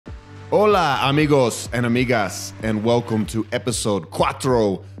Hola amigos and amigas, and welcome to episode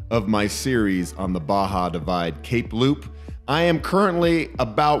 4 of my series on the Baja Divide Cape Loop. I am currently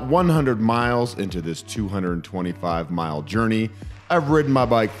about 100 miles into this 225-mile journey. I've ridden my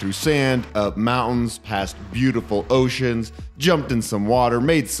bike through sand, up mountains, past beautiful oceans, jumped in some water,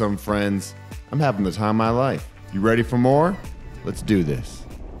 made some friends. I'm having the time of my life. You ready for more? Let's do this.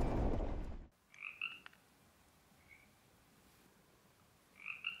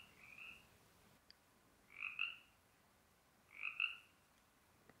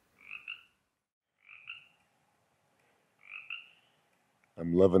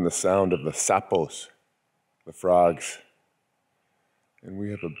 I'm loving the sound of the sapos, the frogs. And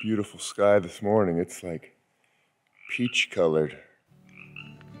we have a beautiful sky this morning. It's like peach colored.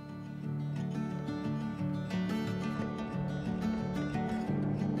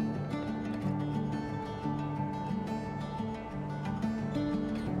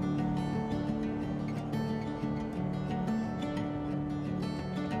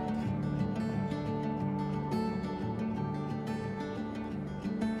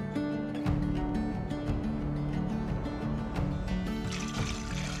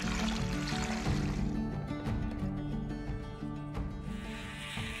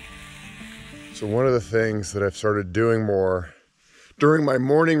 So one of the things that I've started doing more during my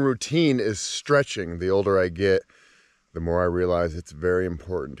morning routine is stretching. The older I get, the more I realize it's very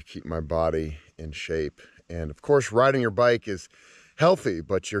important to keep my body in shape. And of course, riding your bike is healthy,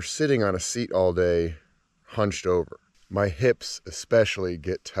 but you're sitting on a seat all day, hunched over. My hips especially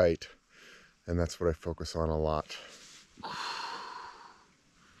get tight, and that's what I focus on a lot.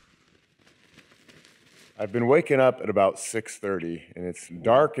 I've been waking up at about 6:30 and it's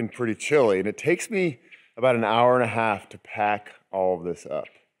dark and pretty chilly, and it takes me about an hour and a half to pack all of this up.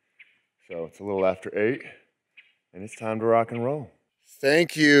 So it's a little after 8 and it's time to rock and roll.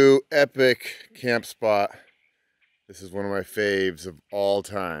 Thank you, Epic Camp Spot. This is one of my faves of all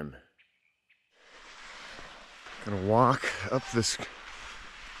time. Gonna walk up this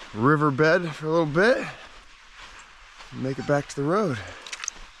riverbed for a little bit and make it back to the road.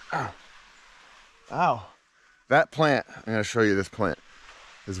 Ow. Ow. That plant, I'm gonna show you this plant,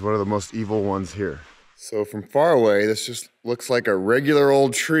 is one of the most evil ones here. So from far away, this just looks like a regular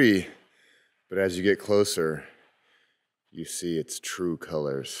old tree, but as you get closer, you see its true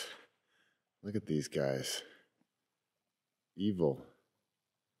colors. Look at these guys. Evil.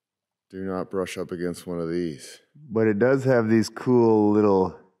 Do not brush up against one of these. But it does have these cool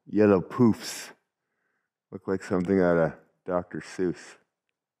little yellow poofs. Look like something out of Dr. Seuss.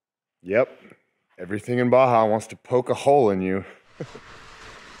 Yep. Everything in Baja wants to poke a hole in you.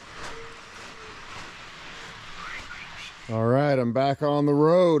 All right, I'm back on the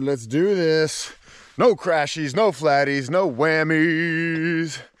road. Let's do this. No crashies, no flatties, no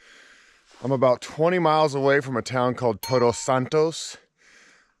whammies. I'm about 20 miles away from a town called Todos Santos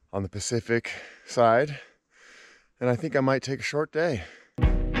on the Pacific side, and I think I might take a short day.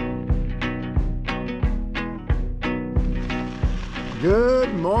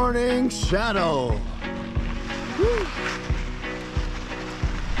 Good morning, shadow. Woo.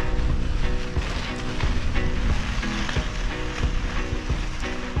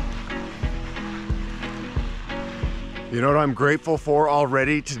 You know what I'm grateful for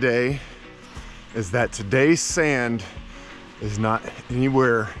already today is that today's sand is not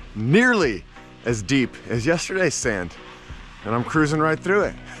anywhere nearly as deep as yesterday's sand, and I'm cruising right through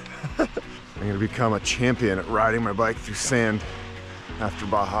it. I'm gonna become a champion at riding my bike through sand after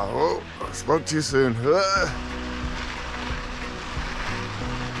Baja. Oh, I spoke too soon.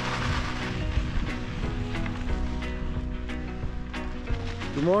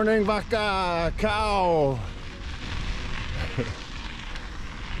 Good morning, vaca, cow.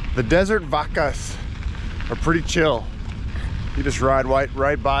 The desert vacas are pretty chill. You just ride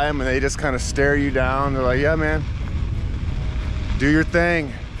right by them and they just kind of stare you down. They're like, yeah, man, do your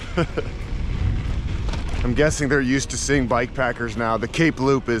thing. I'm guessing they're used to seeing bike packers now. The Cape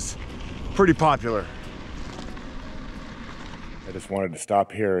Loop is pretty popular. I just wanted to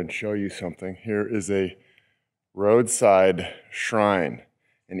stop here and show you something. Here is a roadside shrine.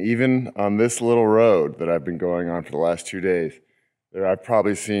 And even on this little road that I've been going on for the last 2 days, I've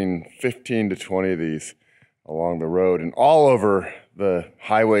probably seen 15 to 20 of these along the road. And all over the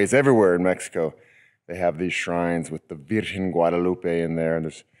highways everywhere in Mexico, they have these shrines with the Virgen Guadalupe in there. And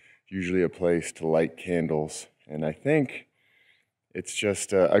there's usually a place to light candles. And I think it's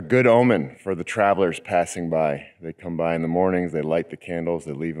just a good omen for the travelers passing by. They come by in the mornings, they light the candles,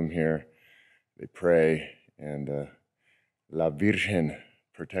 they leave them here, they pray, and La Virgen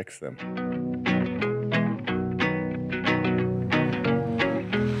protects them.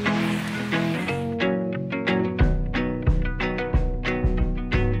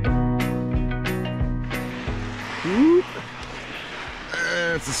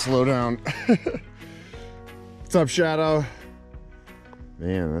 slow down. What's up, Shadow?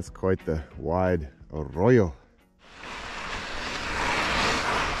 Man, that's quite the wide arroyo.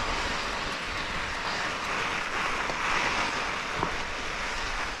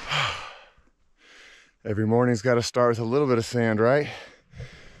 Every morning's got to start with a little bit of sand, right?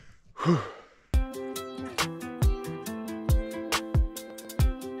 Whew.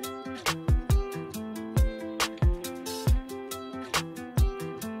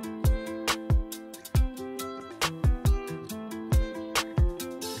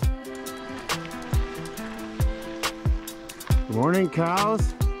 Good morning,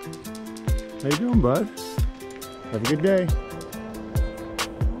 cows. How you doing, bud? Have a good day.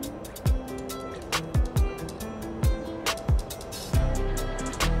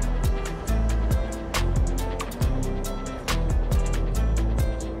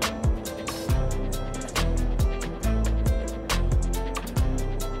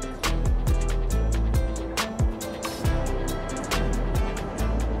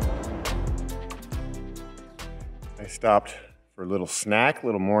 I stopped for a little snack,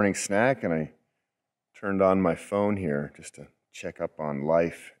 little morning snack, and I turned on my phone here just to check up on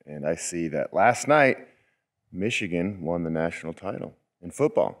life, and I see that last night Michigan won the national title in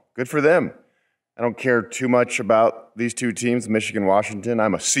football. Good for them. I don't care too much about these two teams, Michigan, Washington.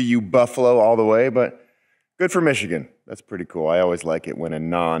 I'm a CU Buffalo all the way, but good for Michigan. That's pretty cool. I always like it when a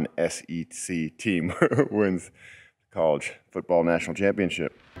non-SEC team wins the college football national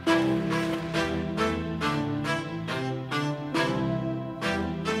championship.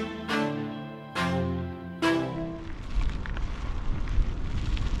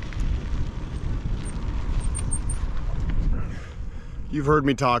 You've heard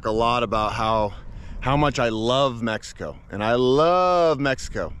me talk a lot about how much I love Mexico, and I love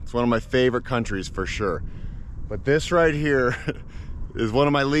Mexico. It's one of my favorite countries for sure. But this right here is one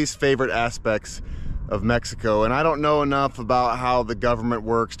of my least favorite aspects of Mexico, and I don't know enough about how the government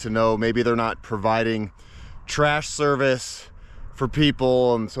works to know maybe they're not providing trash service for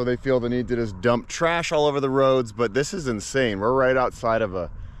people, and so they feel the need to just dump trash all over the roads. But this is insane. We're right outside of a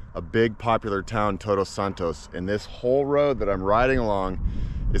big popular town, Todos Santos, and this whole road that I'm riding along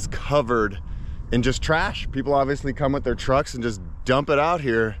is covered in just trash. People obviously come with their trucks and just dump it out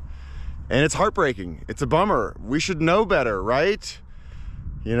here, and it's heartbreaking. It's a bummer. We should know better, right?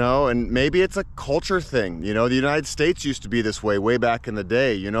 You know, and maybe it's a culture thing. You know, the United States used to be this way back in the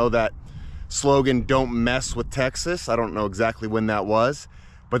day. You know that slogan, "Don't mess with Texas"? I don't know exactly when that was,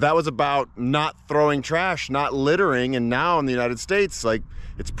 but that was about not throwing trash, not littering. And now in the United States, like,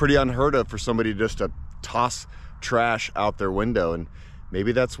 it's pretty unheard of for somebody just to toss trash out their window, and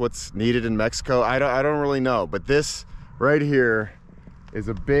maybe that's what's needed in Mexico. I don't really know, but this right here is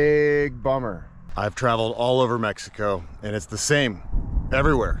a big bummer. I've traveled all over Mexico, and it's the same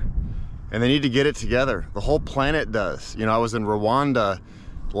everywhere, and they need to get it together. The whole planet does. You know, I was in Rwanda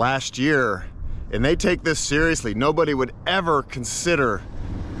last year, and they take this seriously. Nobody would ever consider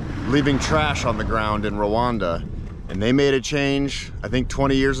leaving trash on the ground in Rwanda. And they made a change, I think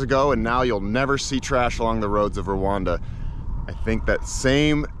 20 years ago, and now you'll never see trash along the roads of Rwanda. I think that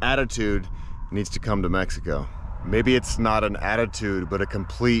same attitude needs to come to Mexico. Maybe it's not an attitude, but a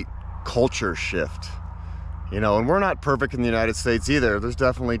complete culture shift. You know, and we're not perfect in the United States either. There's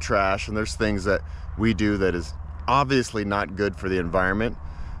definitely trash, and there's things that we do that is obviously not good for the environment.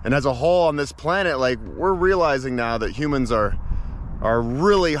 And as a whole on this planet, like, we're realizing now that humans are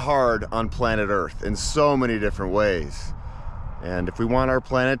really hard on planet Earth in so many different ways. And if we want our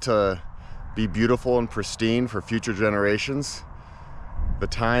planet to be beautiful and pristine for future generations, the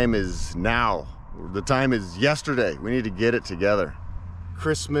time is now. The time is yesterday. We need to get it together.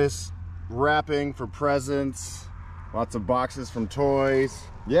 Christmas wrapping for presents, lots of boxes from toys.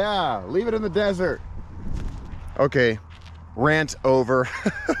 Yeah, leave it in the desert. Okay, rant over.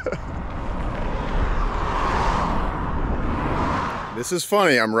 This is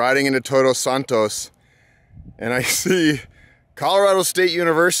funny. I'm riding into Todos Santos and I see Colorado State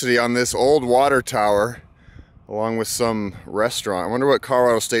University on this old water tower along with some restaurant. I wonder what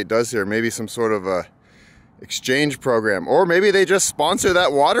Colorado State does here. Maybe some sort of a exchange program, or maybe they just sponsor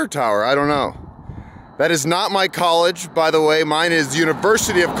that water tower. I don't know. That is not my college, by the way. Mine is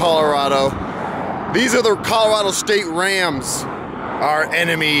University of Colorado. These are the Colorado State Rams, our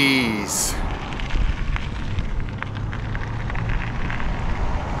enemies.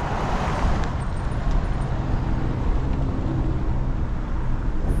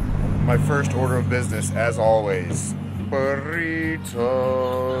 My first order of business, as always, burritos.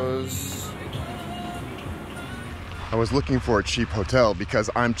 I was looking for a cheap hotel because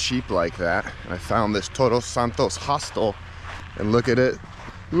I'm cheap like that. And I found this Todos Santos hostel, and look at it.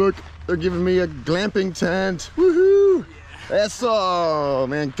 Look, they're giving me a glamping tent. Woohoo! Eso,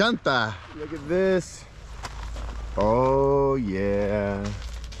 me encanta. Look at this. Oh yeah.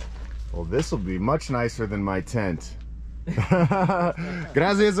 Well, this will be much nicer than my tent.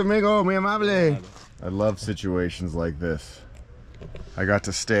 Gracias, amigo, muy amable. I love situations like this. I got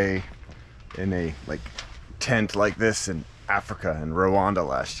to stay in a tent like this in Africa and Rwanda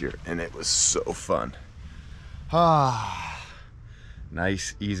last year, and it was so fun.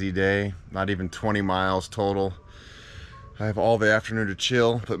 Nice, easy day. Not even 20 miles total. I have all the afternoon to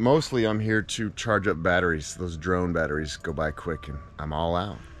chill, but mostly I'm here to charge up batteries. Those drone batteries go by quick, and I'm all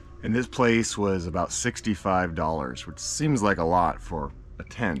out. And this place was about $65, which seems like a lot for a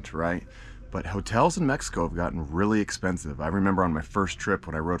tent, right? But hotels in Mexico have gotten really expensive. I remember on my first trip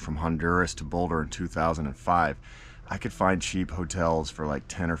when I rode from Honduras to Boulder in 2005, I could find cheap hotels for like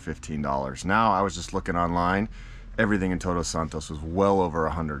 $10 or $15. Now I was just looking online, everything in Todos Santos was well over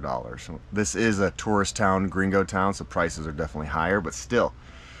 $100. So this is a tourist town, gringo town, so prices are definitely higher, but still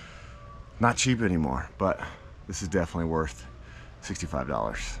not cheap anymore. But this is definitely worth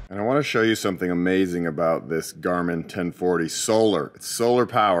 $65. And I want to show you something amazing about this Garmin 1040 solar. It's solar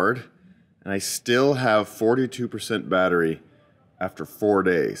powered, and I still have 42% battery after 4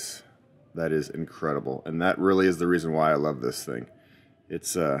 days. That is incredible, and that really is the reason why I love this thing.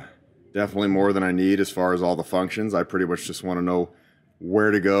 It's definitely more than I need as far as all the functions. I pretty much just want to know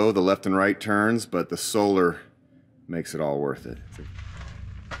where to go, the left and right turns, but the solar makes it all worth it.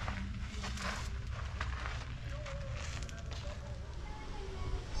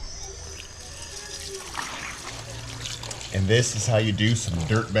 And this is how you do some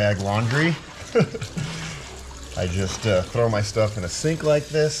dirtbag laundry. I just throw my stuff in a sink like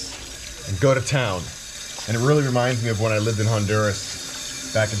this and go to town. And it really reminds me of when I lived in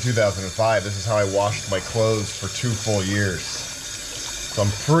Honduras back in 2005. This is how I washed my clothes for 2 full years. So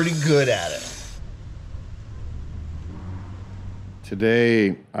I'm pretty good at it.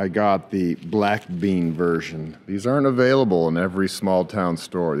 Today I got the black bean version. These aren't available in every small town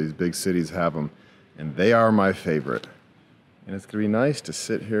store. These big cities have them, and they are my favorite. And it's gonna be nice to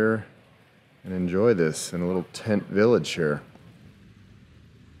sit here and enjoy this in a little tent village here.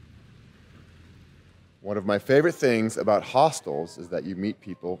 One of my favorite things about hostels is that you meet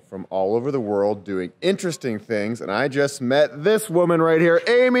people from all over the world doing interesting things, and I just met this woman right here,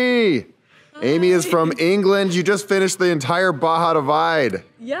 Amy! Hi. Amy is from England. You just finished the entire Baja Divide.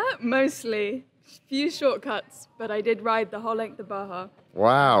 Yeah, mostly. Few shortcuts, but I did ride the whole length of Baja.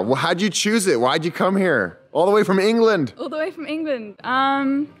 Wow. Well, how'd you choose it? Why'd you come here? All the way from England? All the way from England.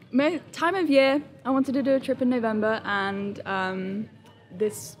 Time of year, I wanted to do a trip in November, and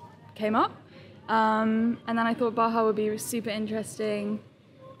this came up. And then I thought Baja would be super interesting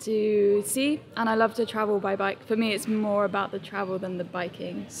to see, and I love to travel by bike. For me, it's more about the travel than the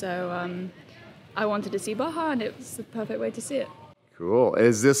biking. So I wanted to see Baja, and it was the perfect way to see it. Cool.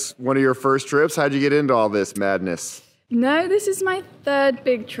 Is this one of your first trips? How'd you get into all this madness? No, this is my third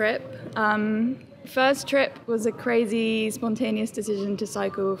big trip. First trip was a crazy, spontaneous decision to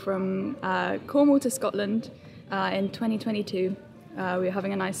cycle from Cornwall to Scotland in 2022. We were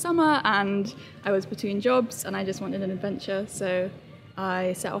having a nice summer, and I was between jobs, and I just wanted an adventure. So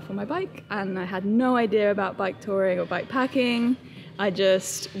I set off on my bike, and I had no idea about bike touring or bike packing. I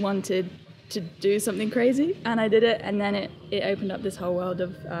just wanted to do something crazy, and I did it, and then it opened up this whole world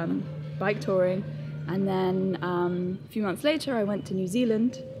of bike touring. And then a few months later I went to New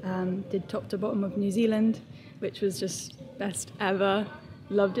Zealand, did top to bottom of New Zealand, which was just best ever,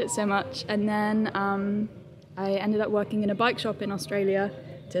 loved it so much. And then I ended up working in a bike shop in Australia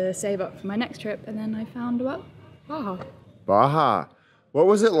to save up for my next trip, and then I found about Baja. Baja. What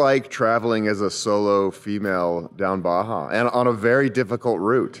was it like traveling as a solo female down Baja and on a very difficult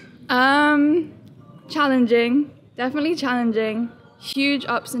route? Challenging, definitely challenging. Huge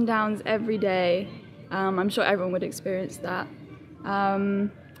ups and downs every day. I'm sure everyone would experience that.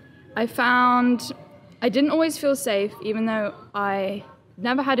 I found I didn't always feel safe, even though I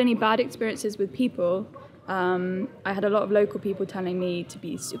never had any bad experiences with people. I had a lot of local people telling me to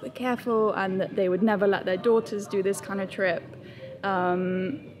be super careful and that they would never let their daughters do this kind of trip.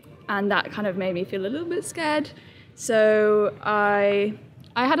 And that kind of made me feel a little bit scared. So I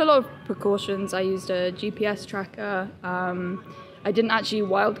had a lot of precautions. I used a GPS tracker. I didn't actually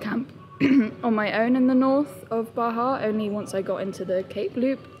wild camp on my own in the north of Baja. Only once I got into the Cape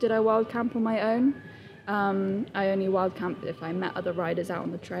Loop did I wild camp on my own. I only wild camped if I met other riders out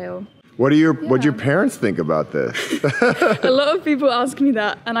on the trail. What'd your parents think about this? A lot of people ask me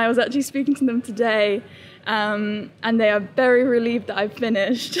that, and I was actually speaking to them today, and they are very relieved that I've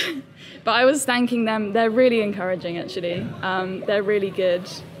finished. But I was thanking them. They're really encouraging, actually. They're really good.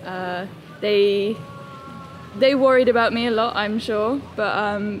 They worried about me a lot, I'm sure,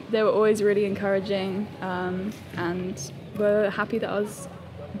 but they were always really encouraging, and were happy that I was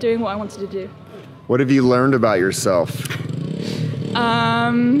doing what I wanted to do. What have you learned about yourself?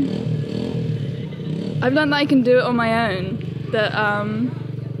 I've learned that I can do it on my own,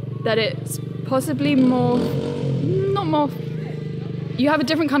 that it's possibly not more, you have a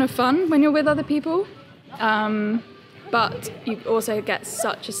different kind of fun when you're with other people, but you also get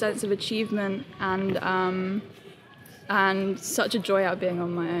such a sense of achievement and such a joy out of being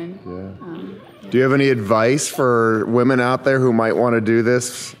on my own. Yeah. Do you have any advice for women out there who might want to do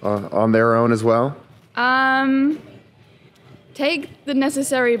this on their own as well? Take the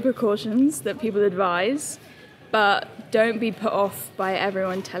necessary precautions that people advise, but don't be put off by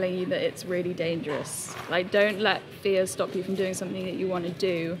everyone telling you that it's really dangerous. Like, don't let fear stop you from doing something that you want to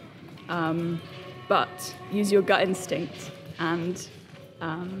do, but use your gut instinct and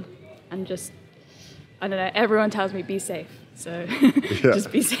just, I don't know, everyone tells me be safe, so just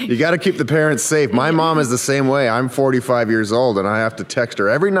be safe. You got to keep the parents safe. My mom is the same way. I'm 45 years old and I have to text her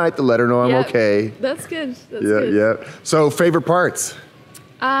every night to let her know I'm okay. That's good. That's good. Yeah. So favorite parts?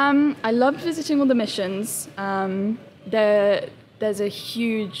 I loved visiting all the missions. There's a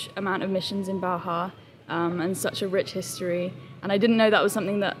huge amount of missions in Baja and such a rich history. And I didn't know that was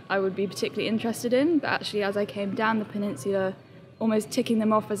something that I would be particularly interested in, but actually as I came down the peninsula, almost ticking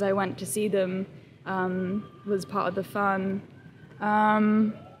them off as I went to see them was part of the fun.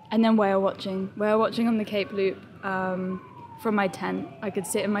 And then whale watching on the Cape Loop from my tent. I could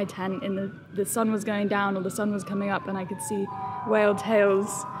sit in my tent and the sun was going down or the sun was coming up and I could see whale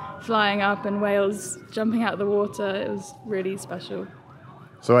tails flying up and whales jumping out of the water. It was really special.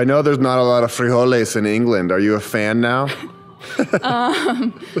 So I know there's not a lot of frijoles in England. Are you a fan now?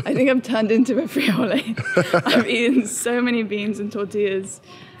 I think I've turned into a frijole. I've eaten so many beans and tortillas.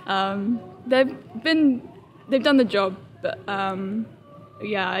 They've done the job, but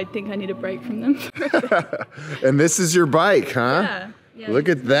yeah, I think I need a break from them. And this is your bike, huh? Yeah. Look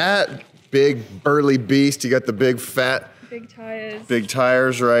at that big burly beast. You got the big fat. Big tires. Big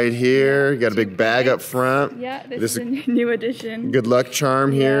tires right here. You got a big bag up front. Yeah, this is a new addition. Good luck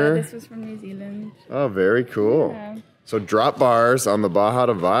charm here. Yeah, this was from New Zealand. Oh, very cool. Yeah. So drop bars on the Baja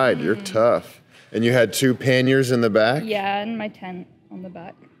Divide. You're tough. And you had 2 panniers in the back? Yeah, and my tent on the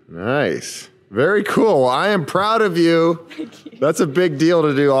back. Nice. Very cool. Well, I am proud of you. Thank you. That's a big deal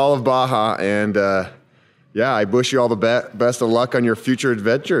to do all of Baja. And yeah, I wish you all the best of luck on your future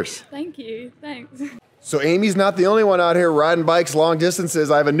adventures. Thank you. Thanks. So Amy's not the only one out here riding bikes long distances.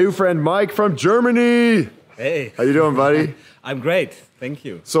 I have a new friend, Mike from Germany. Hey. How you doing, buddy? I'm great. Thank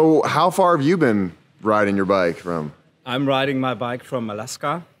you. So how far have you been riding your bike from? I'm riding my bike from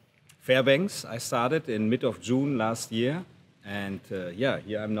Alaska, Fairbanks. I started in mid of June last year. And yeah,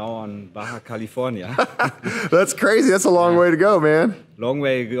 here I'm now on Baja, California. That's crazy. That's a long way to go, man. Long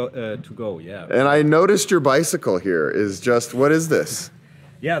way to go, yeah. And I noticed your bicycle here is just, what is this?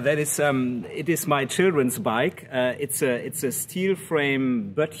 Yeah, that is, it is my children's bike. It's a steel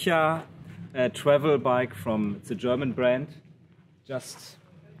frame Böttcher travel bike it's a German brand. Just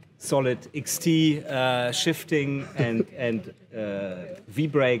solid XT shifting and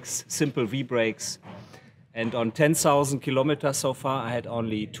V-brakes, simple V-brakes. And on 10,000 kilometers so far, I had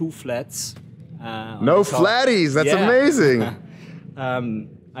only 2 flats. No flatties, that's amazing.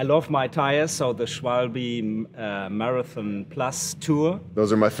 I love my tires, so the Schwalbe Marathon Plus Tour.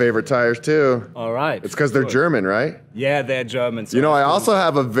 Those are my favorite tires too. All right. It's because they're German, right? Yeah, they're German. So you know, I also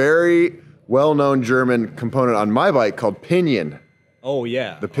have a very well-known German component on my bike called Pinion. Oh,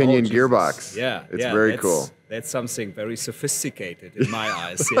 yeah. The Pinion Jesus. gearbox. Yeah. It's very cool. That's something very sophisticated in my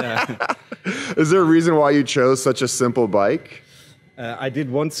eyes, yeah. Is there a reason why you chose such a simple bike? I did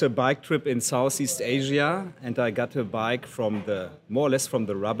once a bike trip in Southeast Asia, and I got a bike from more or less from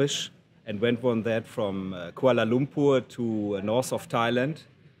the rubbish, and went on that from Kuala Lumpur to north of Thailand,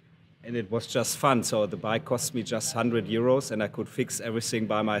 and it was just fun. So the bike cost me just €100, and I could fix everything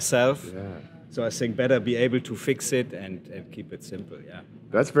by myself. Yeah. So I think better be able to fix it and keep it simple, yeah.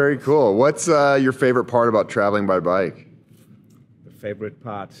 That's very cool. What's your favorite part about traveling by bike? The favorite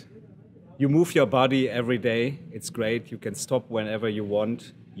part? You move your body every day. It's great. You can stop whenever you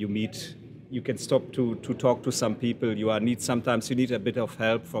want. You can stop to talk to some people. Sometimes you need a bit of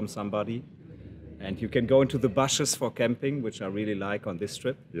help from somebody. And you can go into the bushes for camping, which I really like on this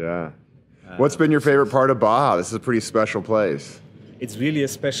trip. Yeah. What's been your favorite part of Baja? This is a pretty special place. It's really a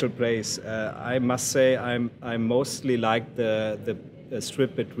special place. I must say I mostly like the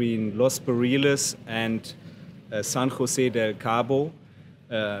strip between Los Barriles and San Jose del Cabo.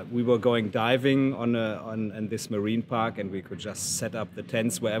 We were going diving on this marine park, and we could just set up the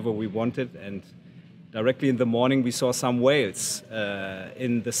tents wherever we wanted. And directly in the morning, we saw some whales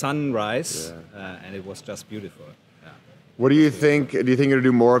in the sunrise, and it was just beautiful. Yeah. What do you think? Do you think you'll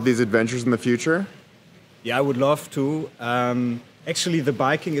do more of these adventures in the future? Yeah, I would love to. Actually, the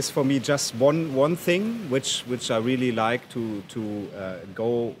biking is for me just one thing, which I really like to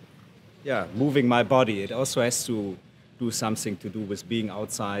go. Yeah, moving my body. It also has to do something to do with being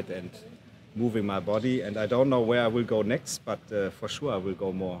outside and moving my body. And I don't know where I will go next, but for sure I will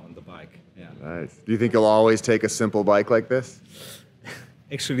go more on the bike. Yeah. Nice. Do you think you'll always take a simple bike like this?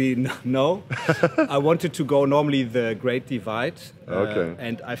 Actually, no. I wanted to go normally the Great Divide. Okay.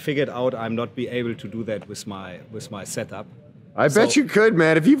 And I figured out I'm not be able to do that with my setup. I bet you could,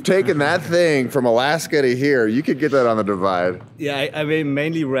 man. If you've taken that thing from Alaska to here, you could get that on the Divide. Yeah, I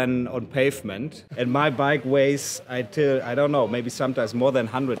mainly ran on pavement, and my bike weighs, I don't know, maybe sometimes more than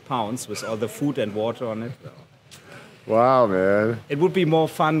 100 pounds with all the food and water on it. Wow, man. It would be more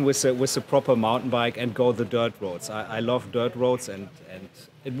fun with a proper mountain bike and go the dirt roads. I love dirt roads, and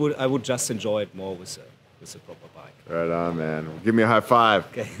I would just enjoy it more with a proper bike. Right on, man. Give me a high five.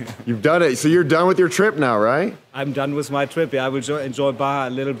 Okay. You've done it. So you're done with your trip now, right? I'm done with my trip. Yeah, I will enjoy Baja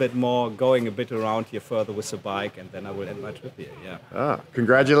a little bit more, going a bit around here further with the bike, and then I will end my trip here. Yeah.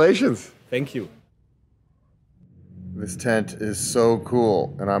 Congratulations. Thank you. This tent is so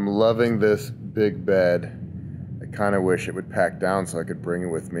cool, and I'm loving this big bed. I kind of wish it would pack down so I could bring it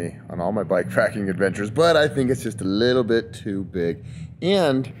with me on all my bike packing adventures, but I think it's just a little bit too big.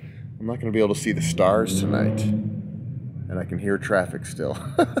 And I'm not going to be able to see the stars tonight. And I can hear traffic still.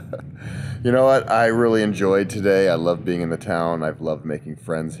 You know what? I really enjoyed today. I love being in the town. I've loved making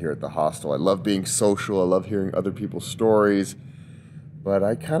friends here at the hostel. I love being social. I love hearing other people's stories. But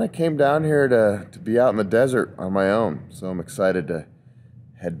I kind of came down here to be out in the desert on my own. So I'm excited to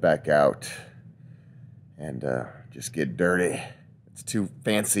head back out and just get dirty. It's too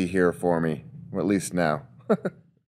fancy here for me, or at least now.